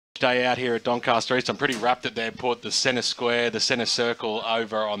day out here at Doncaster East. I'm pretty rapt that they've put the centre square, the centre circle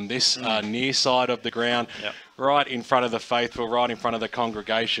over on this near side of the ground, right in front of the faithful, right in front of the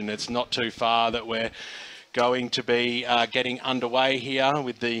congregation. It's not too far that we're going to be getting underway here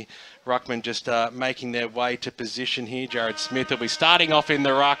with the ruckman just making their way to position here. Jared Smith will be starting off in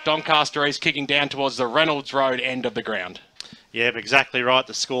the ruck. Doncaster East kicking down towards the Reynolds Road end of the ground. Yeah, exactly right.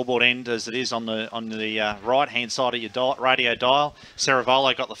 The scoreboard end as it is on the right-hand side of your radio dial.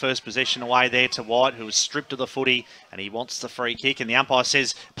 Saravolo got the first possession away there to White, who was stripped of the footy, and he wants the free kick. And the umpire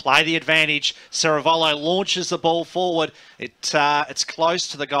says, play the advantage. Saravolo launches the ball forward. It's close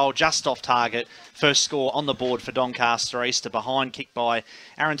to the goal, just off target. First score on the board for Doncaster East, a behind kick by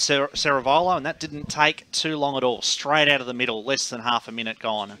Aaron Saravolo, and that didn't take too long at all. Straight out of the middle, less than half a minute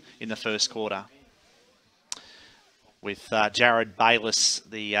gone in the first quarter. With Jared Bayliss,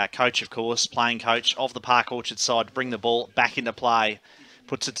 the coach, of course, playing coach of the Park Orchard side, to bring the ball back into play.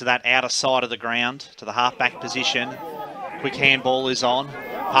 Puts it to that outer side of the ground, to the half-back position. Quick handball is on.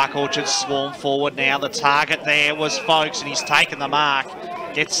 Park Orchard swarm forward now. The target there was Folkes, and he's taken the mark.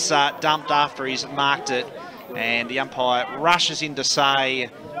 Gets dumped after he's marked it. And the umpire rushes in to say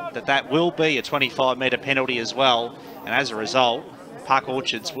that that will be a 25-metre penalty as well. And as a result, Park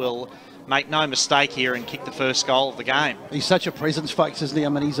Orchards will make no mistake here and kick the first goal of the game. He's such a presence, folks, isn't he? I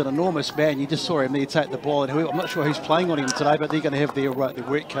mean, he's an enormous man. You just saw him there take the ball, and I'm not sure who's playing on him today, but they're going to have their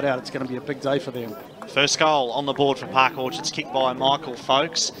work cut out. It's going to be a big day for them. First goal on the board for Park Orchards, kicked by Michael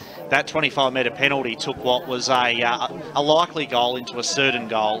Folkes. That 25-metre penalty took what was a likely goal into a certain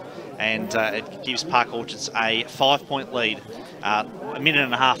goal, and it gives Park Orchards a 5-point lead. A minute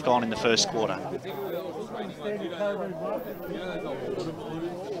and a half gone in the first quarter.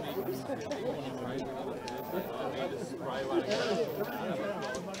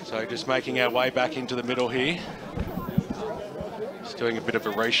 So just making our way back into the middle here. Just doing a bit of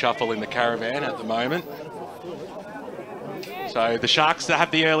a reshuffle in the caravan at the moment. So the Sharks that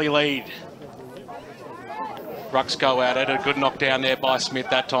have the early lead. Rucks go at it. A good knockdown there by Smith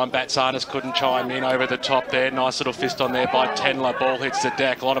that time. Batsanis couldn't chime in over the top there. Nice little fist on there by Tendler. Ball hits the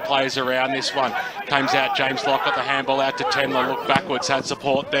deck. A lot of players around this one. Comes out. James Locke got the handball out to Tendler. Looked backwards. Had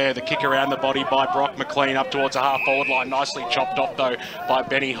support there. The kick around the body by Brock McLean up towards the half-forward line. Nicely chopped off though by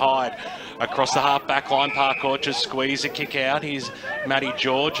Benny Hyde. Across the half-back line, Park Orchard squeeze a kick out. Here's Matty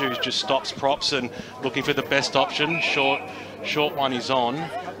George, who just stops props and looking for the best option. Short one is on.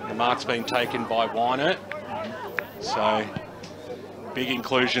 The mark's been taken by Wynert. So, big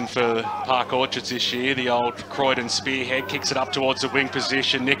inclusion for Park Orchards this year. The old Croydon spearhead kicks it up towards the wing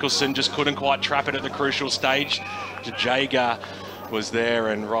position. Nicholson just couldn't quite trap it at the crucial stage. Jager was there,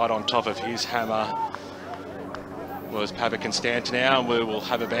 and right on top of his hammer was Pavic and Stantonow, and we will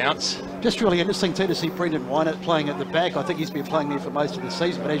have a bounce. Just really interesting too to see Brendan Wynert playing at the back. I think he's been playing there for most of the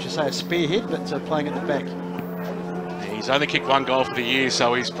season, but as you say, a spearhead, but playing at the back. He's only kicked one goal for the year,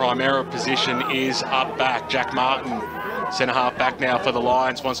 so his primary position is up back. Jack Martin, centre half back now for the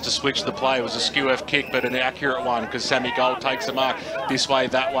Lions, wants to switch the play. It was a skew-off kick, but an accurate one because Sammy Gold takes the mark this way,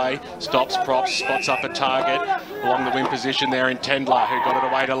 that way, stops props, spots up a target along the wing position there in Tendler, who got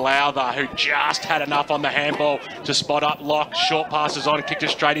it away to Lowther, who just had enough on the handball to spot up Locke. Short passes on, kicked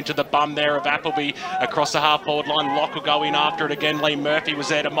it straight into the bum there of Appleby across the half-forward line. Locke will go in after it again. Lee Murphy was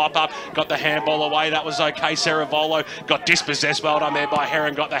there to mop up, got the handball away. That was okay. Saravolo got dispossessed. Well done there by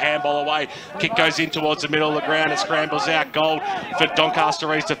Heron, got the handball away. Kick goes in towards the middle of the ground. It scrambles out. Gold for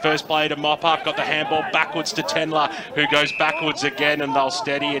Doncaster East, the first player to mop up. Got the handball backwards to Tendler, who goes backwards again, and they'll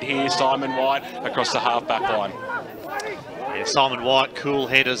steady it here. Simon White across the half-back line. Yeah, Simon White, cool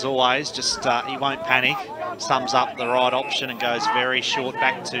head as always. Just he won't panic. Sums up the right option and goes very short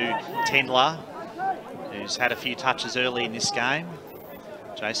back to Tendler, who's had a few touches early in this game.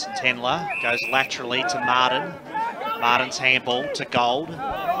 Jason Tendler goes laterally to Martin. Martin's handball to Gold.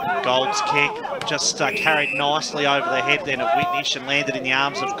 Gold's kick just carried nicely over the head then of Whitnish and landed in the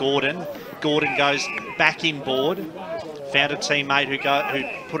arms of Gordon. Gordon goes back inboard. Found a teammate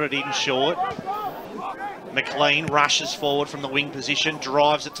who put it in short. McLean rushes forward from the wing position,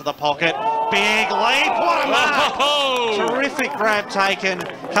 drives it to the pocket. Big leap, what a mark! Oh! Terrific grab taken,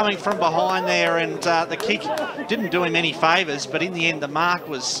 coming from behind there, and the kick didn't do him any favours, but in the end the mark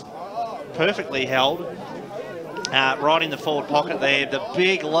was perfectly held. Right in the forward pocket there, the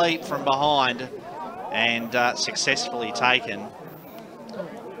big leap from behind, and successfully taken.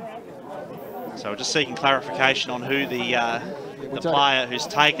 So we're just seeking clarification on who the player who's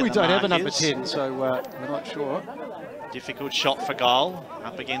taken the mark is. We don't have a number 10, so we're not sure. Difficult shot for goal,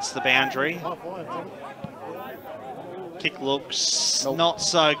 up against the boundary. Kick looks not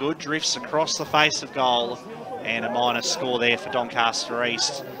so good, drifts across the face of goal, and a minus score there for Doncaster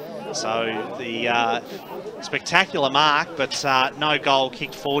East. So the spectacular mark, but no goal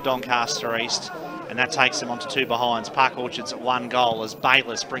kicked for Doncaster East, and that takes them on to 2 behinds. Park Orchards at 1 goal as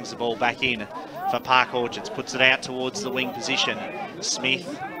Bayless brings the ball back in for Park Orchards, puts it out towards the wing position. Smith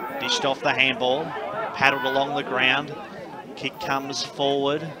dished off the handball, paddled along the ground, kick comes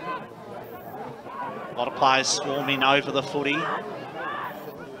forward. A lot of players swarm in over the footy.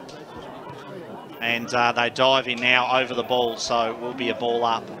 And they dive in now over the ball, so it will be a ball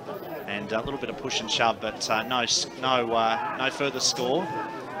up. And a little bit of push and shove, but no further score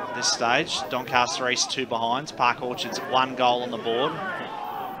at this stage. Doncaster East 2 behinds. Park Orchards 1 goal on the board.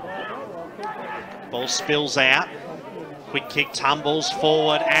 Ball spills out. Quick kick tumbles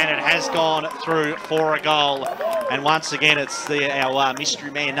forward, and it has gone through for a goal. And once again, it's our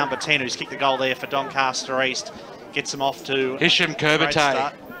mystery man, number 10, who's kicked the goal there for Doncaster East. Gets them off to Hisham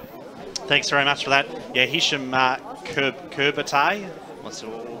Kurbate. Thanks very much for that. Yeah, Hisham Kurbate, that's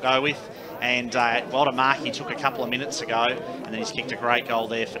what we'll go with. And what a mark he took a couple of minutes ago. And then he's kicked a great goal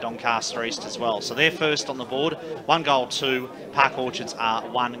there for Doncaster East as well. So they're first on the board. 1 goal, 2. Park Orchards are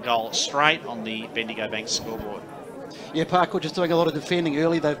 1 goal straight on the Bendigo Bank scoreboard. Yeah, Park Orchards doing a lot of defending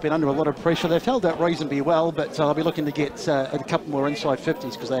early. They've been under a lot of pressure. They've held up reasonably well, but I'll be looking to get a couple more inside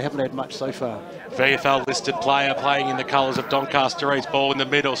 50s because they haven't had much so far. VFL listed player playing in the colours of Doncaster East. Ball in the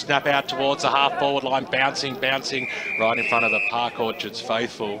middle, snap out towards the half-forward line, bouncing right in front of the Park Orchards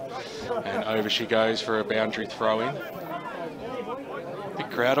faithful. And over she goes for a boundary throw-in. Big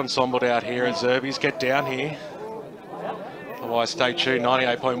crowd ensembled out here at Zerbies. Get down here. Otherwise, stay tuned.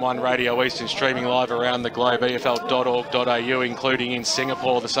 98.1 Radio East and streaming live around the globe. EFL.org.au, including in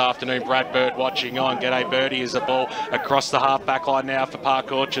Singapore this afternoon. Brad Bird watching on. G'day, Birdie, is the ball across the half-back line now for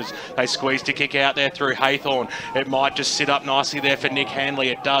Park Orchards. They squeeze to kick out there through Haythorn. It might just sit up nicely there for Nick Hanley.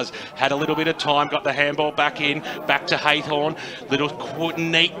 It does. Had a little bit of time, got the handball back in, back to Haythorn. Little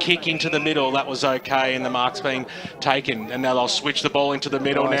neat kick into the middle. That was okay, and the mark's been taken. And now they'll switch the ball into the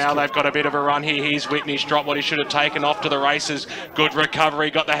middle now. They've got a bit of a run here. Here's Whitney's dropped what he should have taken off to the races. Good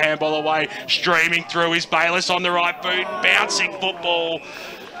recovery, got the handball away, streaming through his Bayless on the right boot, bouncing football,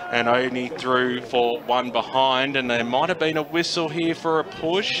 and only through for 1 behind. And there might have been a whistle here for a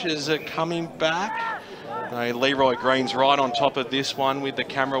push. Is it coming back? No, Leroy Green's right on top of this one with the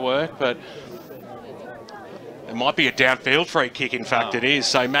camera work, but it might be a downfield free kick, in fact it is.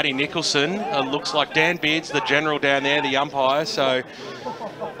 So Matty Nicholson, looks like Dan Beard's the general down there, the umpire, so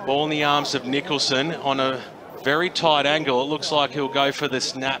ball in the arms of Nicholson on a very tight angle. It looks like he'll go for the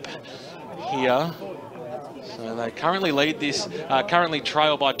snap here. So they currently lead this, currently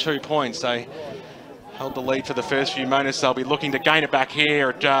trail by 2 points. They held the lead for the first few moments. They'll be looking to gain it back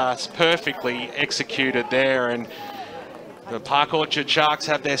here. Just perfectly executed there. And the Park Orchard Sharks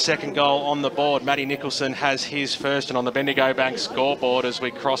have their 2nd goal on the board. Matty Nicholson has his first, and on the Bendigo Bank scoreboard as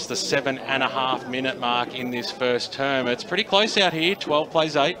we cross the 7.5 minute mark in this first term. It's pretty close out here, 12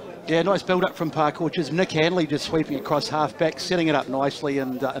 plays 8. Yeah, nice build-up from Park Orchards. Nick Hanley just sweeping across half-back, setting it up nicely,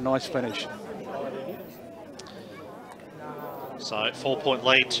 and a nice finish. So 4-point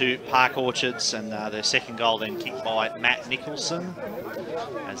lead to Park Orchards, and their 2nd goal then kicked by Matt Nicholson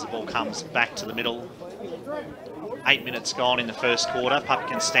as the ball comes back to the middle. 8 minutes gone in the first quarter.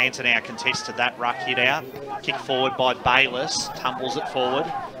 Pupkin Stanton now contested that ruck hit out. Kick forward by Bayless, tumbles it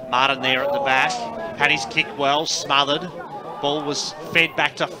forward. Martin there at the back, had his kick well, smothered. Ball was fed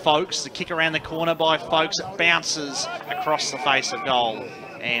back to Folkes. The kick around the corner by Folkes. It bounces across the face of goal.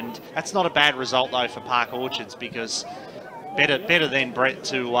 And that's not a bad result, though, for Park Orchards, because better than Brett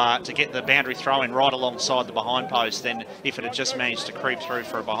to get the boundary throw in right alongside the behind post than if it had just managed to creep through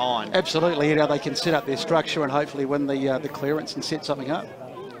for a behind. Absolutely. You know, they can set up their structure and hopefully win the clearance and set something up.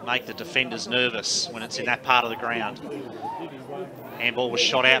 Make the defenders nervous when it's in that part of the ground. Handball was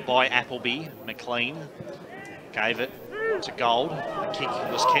shot out by Appleby. McLean gave it to Gold. The kick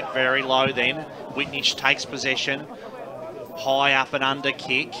was kept very low then. Whitney takes possession. High up and under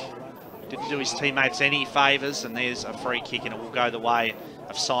kick. Didn't do his teammates any favours, and there's a free kick, and it will go the way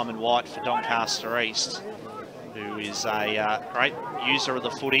of Simon White for Doncaster East, who is a great user of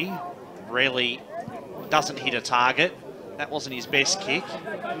the footy. Rarely doesn't hit a target. That wasn't his best kick.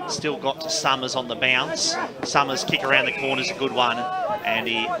 Still got to Summers on the bounce. Summers' kick around the corner is a good one, and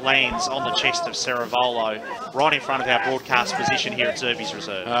he lands on the chest of Ceravolo, right in front of our broadcast position here at Zerbies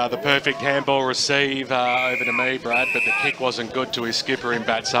Reserve. The perfect handball receive over to me, Brad, but the kick wasn't good to his skipper in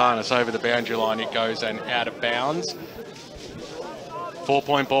Batsanis. Over the boundary line it goes and out of bounds.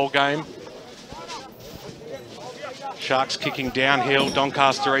 4-point ball game. Sharks kicking downhill,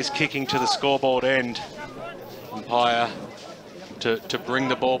 Doncaster East kicking to the scoreboard end. Umpire to bring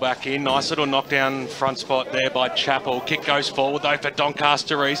the ball back in. Nice little knockdown front spot there by Chappell. Kick goes forward though for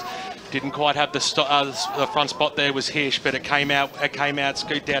Doncaster East. Didn't quite have the front spot there was Hish, but it came out,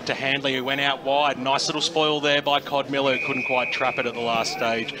 scooped out to Handley, who went out wide. Nice little spoil there by Cod Miller, who couldn't quite trap it at the last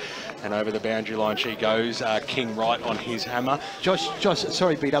stage. And over the boundary line she goes. King right on his hammer.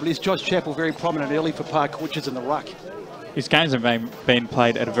 Sorry, BW, is Josh Chappell very prominent early for Park Orchards in the ruck? His games have been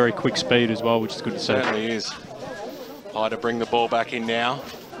played at a very quick speed as well, which is good to see. Certainly is. High to bring the ball back in now.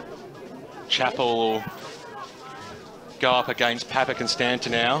 Chappell will go up against Papa Constanta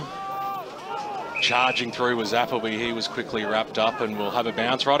now. Charging through was Appleby. He was quickly wrapped up and will have a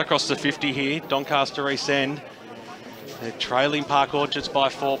bounce right across the 50 here. Doncaster East End. They're trailing Park Orchards by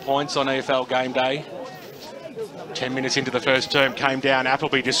 4 points on EFL game day. 10 minutes into the first term, came down.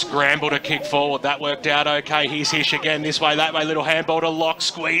 Appleby just scrambled a kick forward. That worked out okay. Here's Hish again, this way, that way. Little handball to Lock,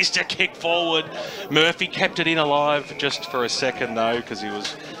 squeezed a kick forward. Murphy kept it in alive just for a second though, because he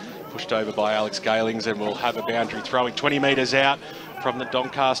was pushed over by Alex Galings, and will have a boundary throwing 20 metres out from the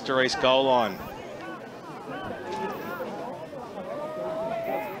Doncaster East goal line.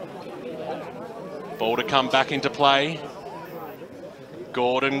 Ball to come back into play.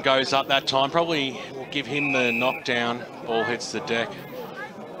 Gordon goes up that time. Probably will give him the knockdown. Ball hits the deck.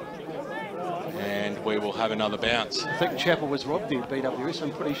 And we will have another bounce. I think Chappell was robbed there, BWS.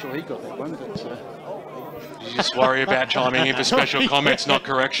 I'm pretty sure he got that one, but... You just worry about chiming in for special comments, not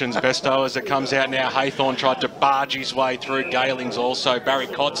corrections. Besto as it comes out now. Haythorne tried to barge his way through. Galings also. Barry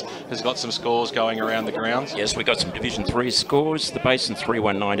Cotts has got some scores going around the grounds. Yes, we got some Division 3 scores. The Basin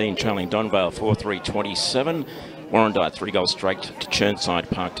 3-1-19, trailing Donvale 4-3-27. Warrandyte 3 goals straight to Churnside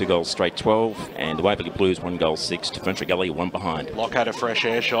Park, 2 goals straight 12, and the Waverley Blues 1 goal 6 to Fentra Gully 1 behind. Lock had a fresh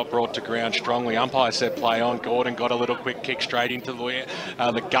air shot brought to ground strongly. Umpire said play on. Gordon got a little quick kick straight into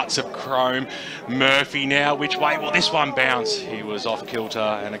the guts of Chrome. Murphy now, which way will this one bounce? He was off kilter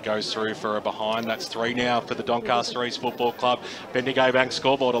and it goes through for a behind. That's 3 now for the Doncaster East Football Club. Bendigo Bank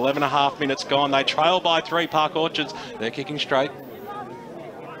scoreboard, 11.5 minutes gone. They trail by 3, Park Orchards. They're kicking straight.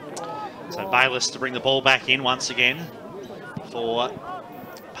 So Bayliss to bring the ball back in once again for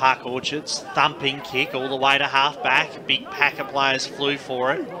Park Orchards. Thumping kick all the way to half back. Big pack of players flew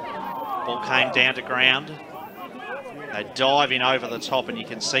for it. Ball came down to ground. They dive in over the top, and you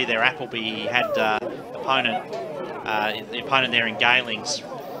can see there Appleby had the opponent there in Galings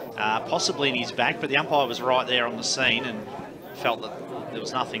possibly in his back, but the umpire was right there on the scene and felt that there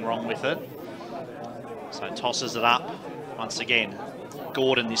was nothing wrong with it. So tosses it up once again.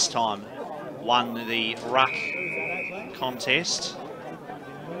 Gordon this time won the ruck contest.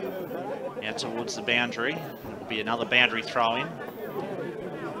 Now towards the boundary. It will be another boundary throw in.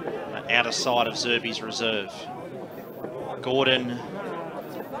 Outer side of Zerby's reserve. Gordon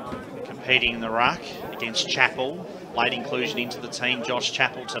competing in the ruck against Chappell. Late inclusion into the team, Josh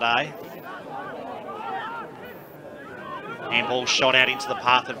Chappell today. Handball shot out into the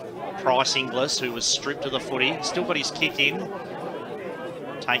path of Price Inglis, who was stripped of the footy. Still got his kick in.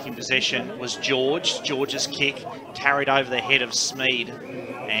 Taking possession was George. George's kick carried over the head of Smead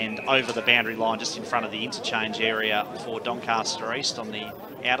and over the boundary line just in front of the interchange area for Doncaster East on the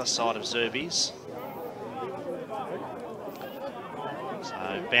outer side of Zerby's.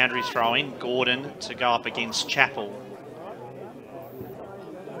 So boundary throw in, Gordon to go up against Chappell.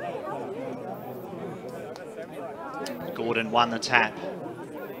 Gordon won the tap.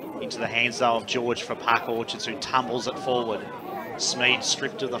 Into the hands though of George for Park Orchards, who tumbles it forward. Smead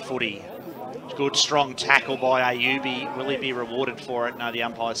stripped of the footy. Good strong tackle by Ayubi. Will he be rewarded for it? No, the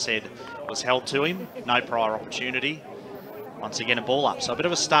umpire said it was held to him. No prior opportunity. Once again a ball up. So a bit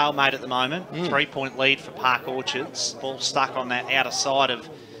of a stalemate at the moment. 3-point lead for Park Orchards. Ball stuck on that outer side of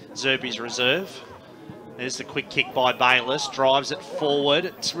Zerby's reserve. There's the quick kick by Bayliss. Drives it forward.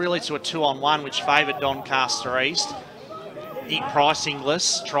 It's really to a 2-on-1 which favoured Doncaster East. Price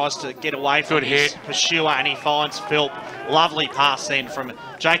Inglis tries to get away from his pursuer and he finds Philp. Lovely pass then from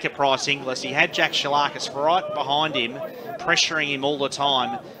Jacob Price Inglis. He had Jack Shalakis right behind him, pressuring him all the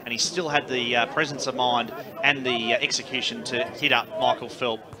time, and he still had the presence of mind and the execution to hit up Michael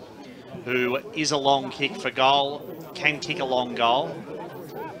Philp, who is a long kick for goal, can kick a long goal.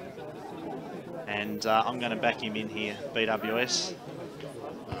 And I'm going to back him in here, BWS.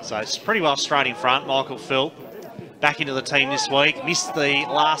 So it's pretty well straight in front, Michael Philp. Back into the team this week. Missed the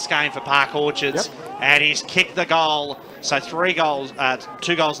last game for Park Orchards. And he's kicked the goal. So 2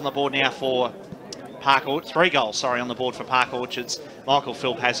 goals on the board now for Park Orchards. 3 goals, sorry, on the board for Park Orchards. Michael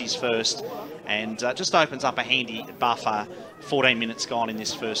Philp has his first. and just opens up a handy buffer. 14 minutes gone in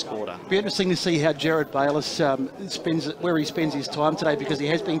this first quarter. Be interesting to see how Jared Bayliss where he spends his time today, because he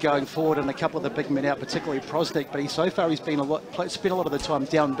has been going forward and a couple of the big men out, particularly Prosnick, but so far he's been spent a lot of the time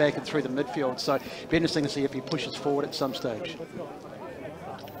down back and through the midfield. So be interesting to see if he pushes forward at some stage.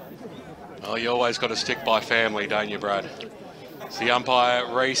 Well, you always got to stick by family, don't you, Brad? So the umpire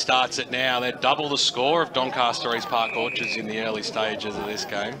restarts it now. They're double the score of Doncaster East Park Orchards in the early stages of this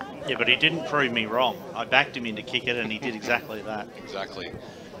game. Yeah, but he didn't prove me wrong. I backed him in to kick it, and he did exactly that. Exactly.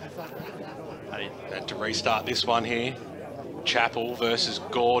 They had to restart this one here. Chappell versus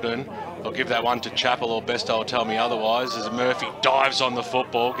Gordon. I'll give that one to Chappell, or Besto will tell me otherwise, as Murphy dives on the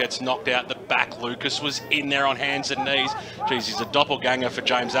football, gets knocked out the back. Lucas was in there on hands and knees. Geez, he's a doppelganger for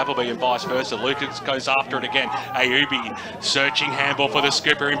James Appleby and vice versa. Lucas goes after it again. Ayubi searching handball for the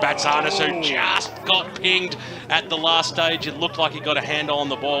skipper in Batsanis, who just got pinged at the last stage. It looked like he got a handle on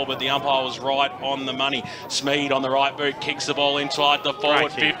the ball, but the umpire was right on the money. Smead on the right boot kicks the ball inside the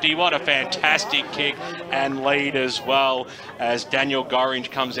forward 50. What a fantastic kick and lead as well, as Daniel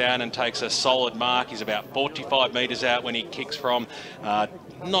Gorringe comes out and takes a solid mark. He's about 45 metres out when he kicks from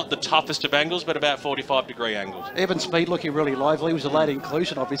not the toughest of angles, but about 45-degree angles. Evan Smead looking really lively. He was a late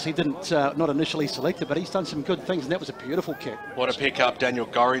inclusion, obviously. Not initially selected, but he's done some good things, and that was a beautiful kick. What a pickup Daniel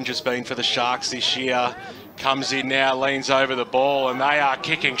Gorringe has been for the Sharks this year. Comes in now, leans over the ball, and they are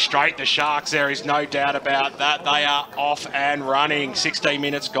kicking straight. The Sharks, there is no doubt about that. They are off and running. 16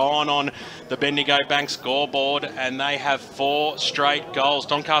 minutes gone on the Bendigo Bank scoreboard, and they have 4 straight goals.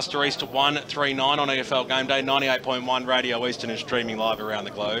 Doncaster East 139 on EFL Game Day, 98.1 Radio Eastern, and streaming live around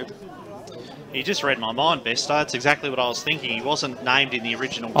the globe. He just read my mind, Besto. That's exactly what I was thinking. He wasn't named in the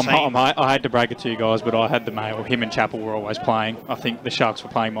original team. I had to break it to you guys, but I had the mail. Him and Chappell were always playing. I think the Sharks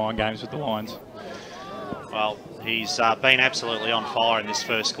were playing mind games with the Lions. Well, he's been absolutely on fire in this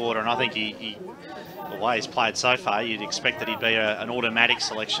first quarter, and I think the way he's played so far, you'd expect that he'd be an automatic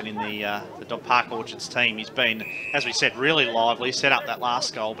selection in the Park Orchards team. He's been, as we said, really lively, set up that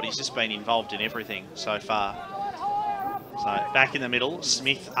last goal, but he's just been involved in everything so far. So back in the middle,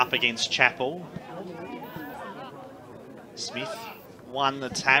 Smith up against Chappell. Smith won the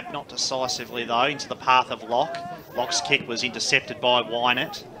tap, not decisively though, into the path of Locke. Locke's kick was intercepted by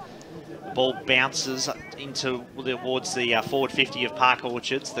Wynett. Ball bounces towards the forward 50 of Park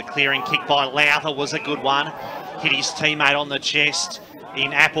Orchards. The clearing kick by Lowther was a good one. Hit his teammate on the chest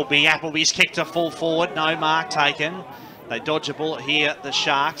in Appleby. Appleby's kick to full forward. No mark taken. They dodge a bullet here. The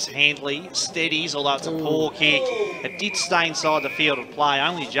Sharks. Handley steadies, although it's a poor kick. It did stay inside the field of play,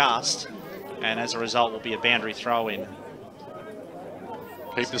 only just. And as a result, will be a boundary throw-in.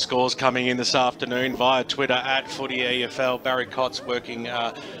 Keep the scores coming in this afternoon via Twitter at FootyEFL. Barry Cott's working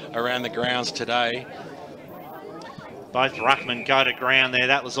around the grounds today. Both ruckmen go to ground there.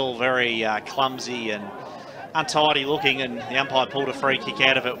 That was all very clumsy and untidy looking, and the umpire pulled a free kick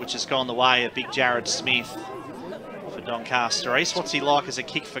out of it, which has gone the way of big Jared Smith for Doncaster East. What's he like as a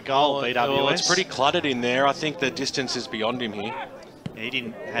kick for goal, BWS? Well, it's pretty cluttered in there. I think the distance is beyond him here. He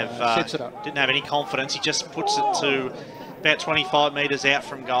didn't have any confidence. He just puts it to about 25 metres out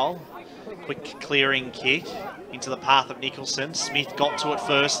from goal. Quick clearing kick into the path of Nicholson. Smith got to it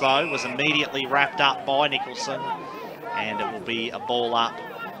first though, was immediately wrapped up by Nicholson, and it will be a ball up.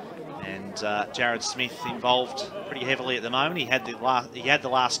 And Jared Smith involved pretty heavily at the moment. He had the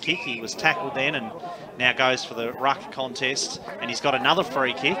last kick. He was tackled then, and now goes for the ruck contest. And he's got another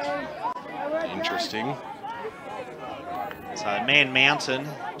free kick. Interesting. So Man Mountain,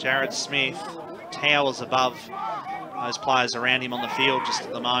 Jared Smith towers above those players around him on the field just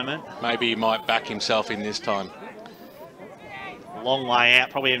at the moment. Maybe he might back himself in this time. Long way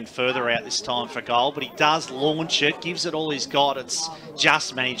out, probably even further out this time for goal, but he does launch it, gives it all he's got. It's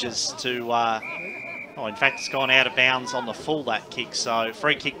just manages to, in fact, it's gone out of bounds on the full, that kick. So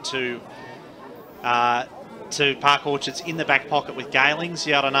free kick to Park Orchards in the back pocket with Galings.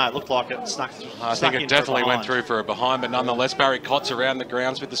 Yeah, I don't know. It looked like it snuck. I think it definitely went through for a behind, but nonetheless, Barry Cott's around the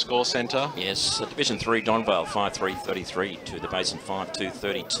grounds with the score centre. Yes, Division 3, Donvale 5-3-33 to the Basin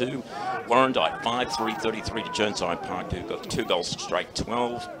 5-2-32. Warrandyte 5-3-33 to Chirnside Park, who got 2 goals straight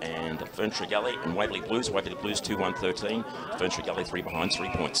 12, and Ferntree Gully and Waverley Blues 2-1-13. Ferntree Gully 3 behind, 3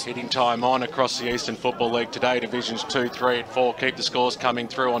 points. Hitting time on across the Eastern Football League today. Divisions 2, 3 and 4. Keep the scores coming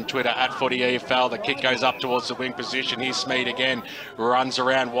through on Twitter at FootyEFL. The kick goes up towards towards the wing position. Here's Smeed again, runs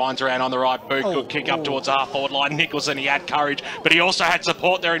around, winds around on the right boot. Good kick up towards the half-forward line. Nicholson, he had courage, but he also had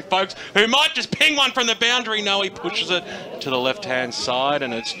support there in Folks, who might just ping one from the boundary. No, he pushes it to the left-hand side,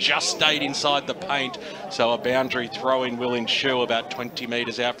 and it's just stayed inside the paint. So a boundary throw-in will ensue about 20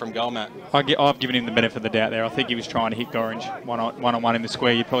 metres out from goal, Matt. I've given him the benefit of the doubt there. I think he was trying to hit Gorringe one-on-one in the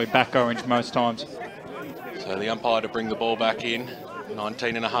square. You'd probably back Gorringe most times. So the umpire to bring the ball back in.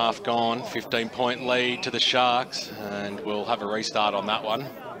 19 and a half gone, 15-point lead to the Sharks, and we'll have a restart on that one.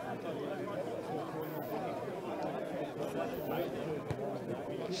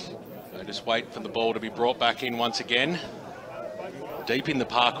 So just wait for the ball to be brought back in once again. Deep in the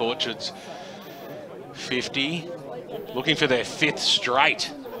Park Orchards 50, looking for their 5th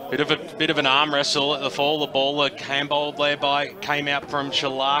straight. Bit of an arm wrestle at the fall. The ball handballed there came out from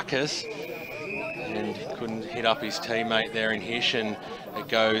Chalakis, and couldn't hit up his teammate there in Hish, and it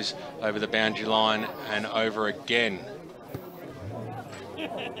goes over the boundary line and over again.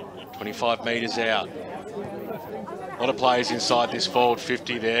 25 metres out. A lot of players inside this forward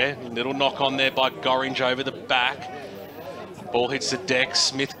 50 there. Little knock on there by Gorringe over the back. Ball hits the deck.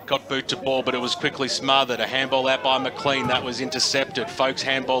 Smith got boot to ball, but it was quickly smothered. A handball out by McLean. That was intercepted. Folks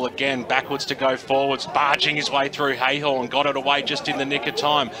handball again. Backwards to go forwards. Barging his way through Hayhorn. Got it away just in the nick of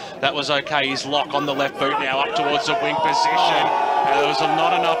time. That was okay. He's lock on the left boot now up towards the wing position. There was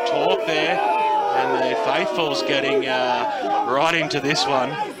not enough torque there. And the faithful's getting right into this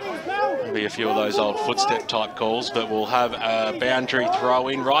one. Be a few of those old footstep type calls, but we'll have a boundary throw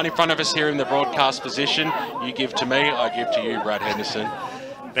in right in front of us here in the broadcast position. You give to me, I give to you, Brad Henderson.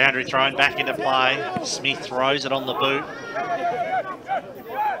 Boundary thrown back into play. Smith throws it on the boot.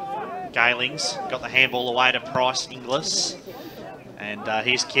 Galings got the handball away to Price Inglis, and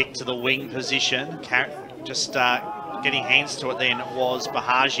his kick to the wing position. Just getting hands to it then was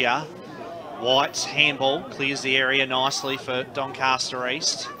Bahagia. White's handball clears the area nicely for Doncaster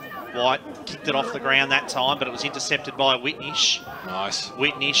East. White kicked it off the ground that time, but it was intercepted by Whitnish. Nice.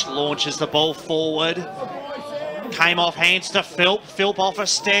 Whitnish launches the ball forward. Came off hands to Philp. Philp off a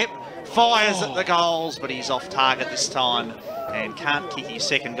step. Fires at the goals, but he's off target this time and can't kick his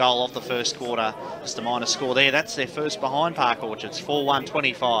 2nd goal off the 1st quarter. Just a minor score there. That's their first behind Park Orchards.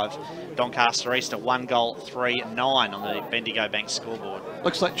 4-1-25. Doncaster East at 1 goal, 3-9 on the Bendigo Bank scoreboard.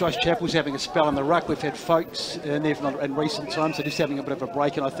 Looks like Josh Chappell's having a spell in the ruck. We've had Folks in there in recent times, so just having a bit of a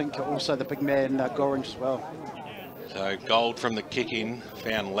break, and I think also the big man Gorringe as well. So Gold from the kick-in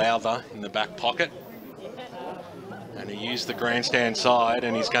found Lowther in the back pocket. And he used the grandstand side,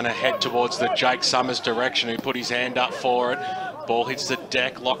 and he's going to head towards the Jake Summers direction, who put his hand up for it. Ball hits the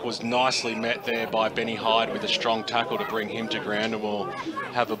deck. Lock was nicely met there by Benny Hyde with a strong tackle to bring him to ground, and we'll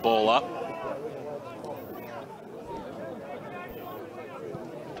have a ball up.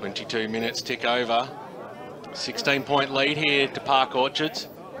 22 minutes tick over. 16-point lead here to Park Orchards.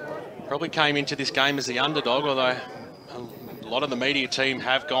 Probably came into this game as the underdog, although a lot of the media team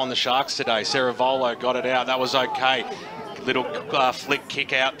have gone the Sharks today. Ceravolo got it out. That was okay. Little flick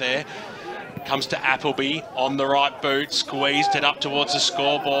kick out there. Comes to Appleby on the right boot. Squeezed it up towards the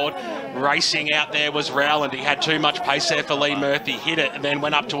scoreboard. Racing out there was Rowland. He had too much pace there for Lee Murphy. Hit it and then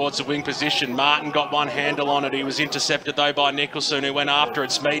went up towards the wing position. Martin got one handle on it. He was intercepted though by Nicholson, who went after it.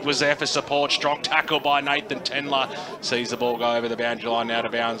 Smeed was there for support. Strong tackle by Nathan Tendler. Sees the ball go over the boundary line, out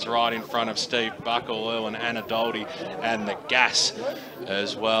of bounds right in front of Steve Buckle, Earl and Anna Doldy, and the Gas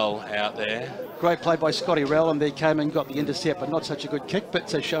as well out there. Great play by Scotty Rowland. There came and got the intercept, but not such a good kick, but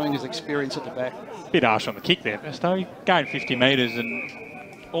showing his experience at the back. Bit harsh on the kick there, Besto. He gained 50 metres and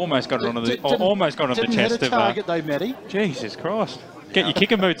almost got it onto the almost got onto the chest hit a target though, Matty. Jesus Christ! Get your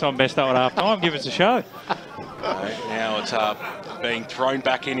kicking boots on, Besto, at half time. Give us a show. Now it's being thrown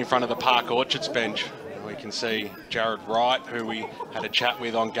back in front of the Park Orchards bench. We can see Jared Wright, who we had a chat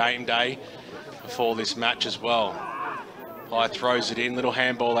with on game day before this match as well. Pye throws it in, little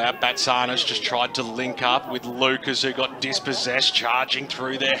handball out. Batsanis just tried to link up with Lucas, who got dispossessed, charging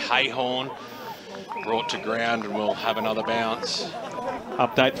through there. Hayhorn brought to ground, and we'll have another bounce.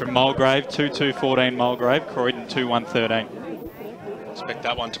 Update from Mulgrave, 2-2-14 Mulgrave, Croydon 2-1-13. Expect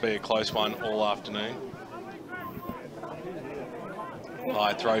that one to be a close one all afternoon.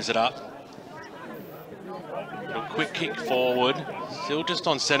 Pye throws it up. Little quick kick forward. Still just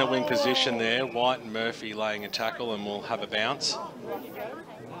on centre wing position there. White and Murphy laying a tackle, and we'll have a bounce.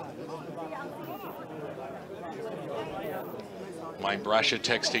 Wayne Brasher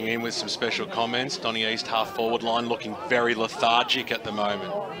texting in with some special comments. Donny East half forward line looking very lethargic at the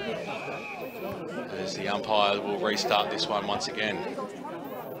moment, as the umpire will restart this one once again.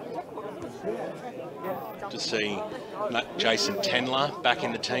 To see Jason Tendler back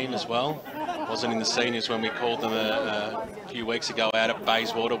in the team as well. Wasn't in the seniors when we called them a few weeks ago out at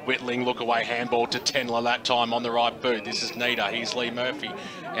Bayswater. Whitling, look away handball to Tenler that time on the right boot. This is Nita. Here's Lee Murphy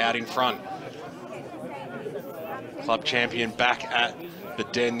out in front. Club champion back at the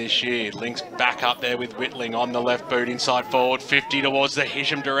Den this year. Links back up there with Whitling on the left boot, inside forward, 50 towards the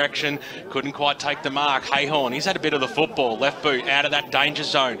Hisham direction. Couldn't quite take the mark. Hayhorn, he's had a bit of the football. Left boot out of that danger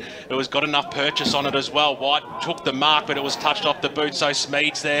zone. It was got enough purchase on it as well. White took the mark, but it was touched off the boot, so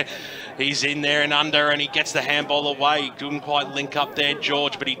Smead's there. He's in there and under, and he gets the handball away. He couldn't quite link up there,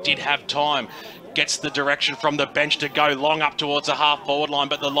 George, but he did have time. Gets the direction from the bench to go long up towards the half-forward line,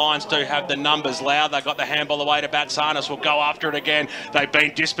 but the Lions do have the numbers. Loud, they got the handball away to Batsanis. Will go after it again. They've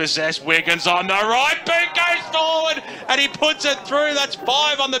been dispossessed. Wiggins on the right boot, goes forward, and he puts it through. That's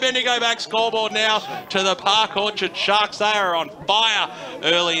 5 on the Bendigo back scoreboard now to the Park Orchard Sharks. They are on fire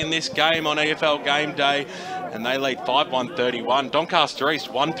early in this game on EFL Game Day, and they lead 5-1-31. Doncaster East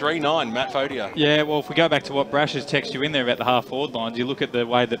 1-3-9. Matt Fodia. Yeah, well, if we go back to what Brash has texted you in there about the half-forward lines, you look at the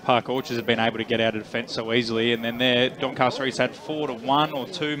way that Park Orchards have been able to get out of defence so easily, and then there, Doncaster East had 4 to 1 or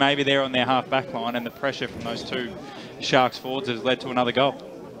 2 maybe there on their half-back line, and the pressure from those two Sharks forwards has led to another goal.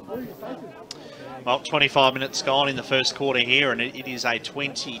 Well, 25 minutes gone in the first quarter here, and it is a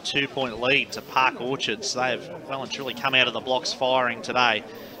 22-point lead to Park Orchards. They have well and truly come out of the blocks firing today.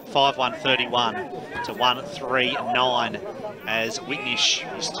 5-1-31 to 1-3-9 as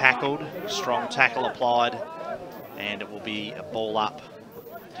Whitnish is tackled. Strong tackle applied, and it will be a ball up.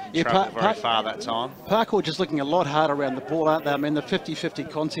 Yeah, Travel very far that time. Park Orchard's looking a lot harder around the ball, aren't they? I mean, the 50-50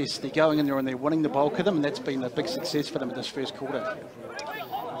 contest, they're going in there and they're winning the bulk of them, and that's been a big success for them in this first quarter.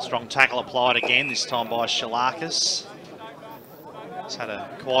 Strong tackle applied again, this time by Shalakis. He's had a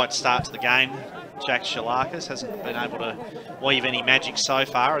quiet start to the game. Jack Shalakis hasn't been able to weave any magic so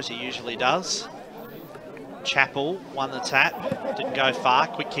far, as he usually does. Chappell won the tap, didn't go far.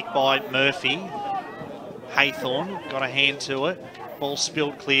 Quick kick by Murphy. Haythorn got a hand to it. Ball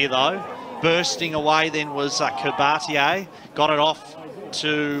spilled clear though. Bursting away then was Kerbatier. Got it off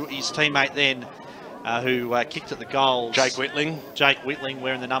to his teammate then, who kicked at the goals. Jake Whitling. Jake Whitling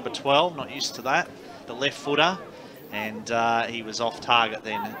wearing the number 12, not used to that. The left footer. And he was off target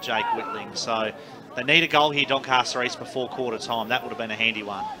then, Jake Whitling. So they need a goal here, Doncaster East, before quarter time. That would have been a handy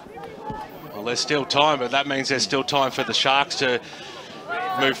one. Well, there's still time, but that means there's still time for the Sharks to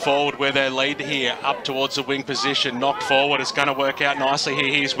move forward where their lead here, up towards the wing position, knocked forward. It's going to work out nicely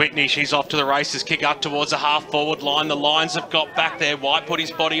here. Here's Whitnish. He's off to the races. Kick up towards the half-forward line. The Lions have got back there. White put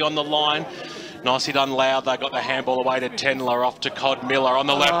his body on the line. Nicely done, Loud. They got the handball away to Tenler, off to Cod Miller. On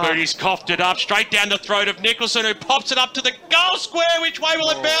the left boot, he's coughed it up, straight down the throat of Nicholson, who pops it up to the goal square. Which way will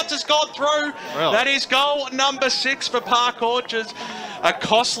it bounce? It's gone through. Really? That is goal number 6 for Park Orchards. A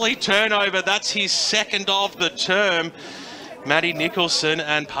costly turnover. That's his second of the term. Matty Nicholson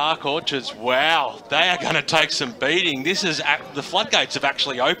and Park Orchards, wow, they are going to take some beating. This is the floodgates have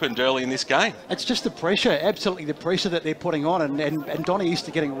actually opened early in this game. It's just the pressure, absolutely the pressure that they're putting on, and Donny used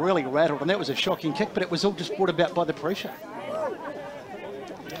to getting really rattled, and that was a shocking kick, but it was all just brought about by the pressure.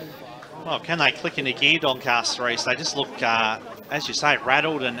 Well, can they click into gear, Doncaster East? They just look, as you say,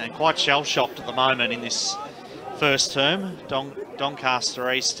 rattled and quite shell-shocked at the moment in this first term.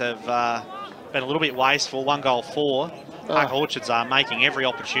 Doncaster East have been a little bit wasteful, 1 goal 4. Park Orchards are making every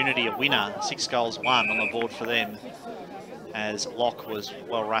opportunity a winner. 6 goals 1 on the board for them, as Locke was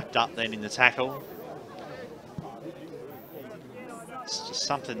well wrapped up then in the tackle. It's just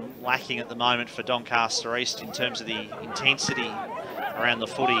something lacking at the moment for Doncaster East in terms of the intensity around the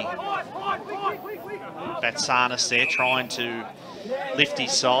footy. Batsanis there trying to lift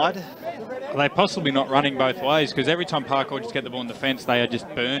his side. Are they possibly not running both ways? Because every time Park Orchards get the ball in defence, they are just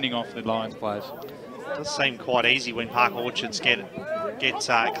burning off the Lions players. It does seem quite easy when Park Orchards get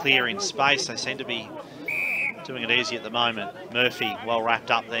clear in space. They seem to be doing it easy at the moment. Murphy well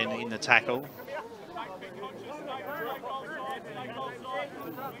wrapped up then in the tackle.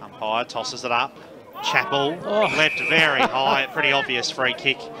 Umpire tosses it up. Chappell left very high. Pretty obvious free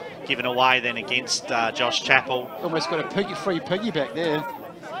kick given away then against Josh Chappell. Almost got a free piggyback there.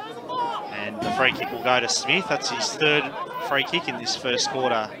 And the free kick will go to Smith. That's his 3rd free kick in this first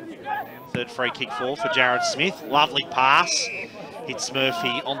quarter. 3rd free kick for Jared Smith. Lovely pass. Hits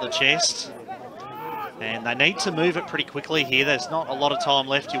Murphy on the chest. And they need to move it pretty quickly here. There's not a lot of time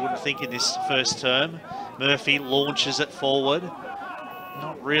left, you wouldn't think, in this first term. Murphy launches it forward.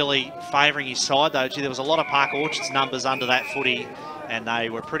 Not really favouring his side, though. Gee, there was a lot of Park Orchards numbers under that footy, and they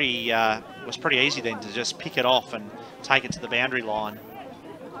were pretty, it was pretty easy then to just pick it off and take it to the boundary line.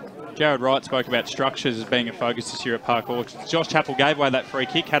 Jared Wright spoke about structures as being a focus this year at Park Orchards. Josh Chappell gave away that free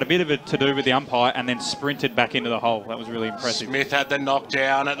kick, had a bit of it to do with the umpire, and then sprinted back into the hole. That was really impressive. Smith had the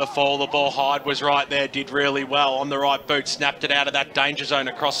knockdown at the fall. The ball. Hyde was right there, did really well on the right boot, snapped it out of that danger zone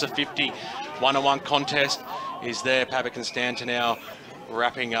across the 50. One-on-one contest is there. Pavic and Stanton now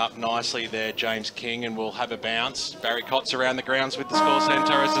wrapping up nicely there, James King, and we'll have a bounce. Barry Cott's around the grounds with the score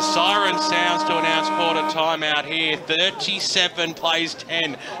centre as the siren sounds to announce quarter time out here. 37 plays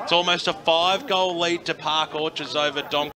 10. It's almost a 5-goal lead to Park Orchards over Doncaster.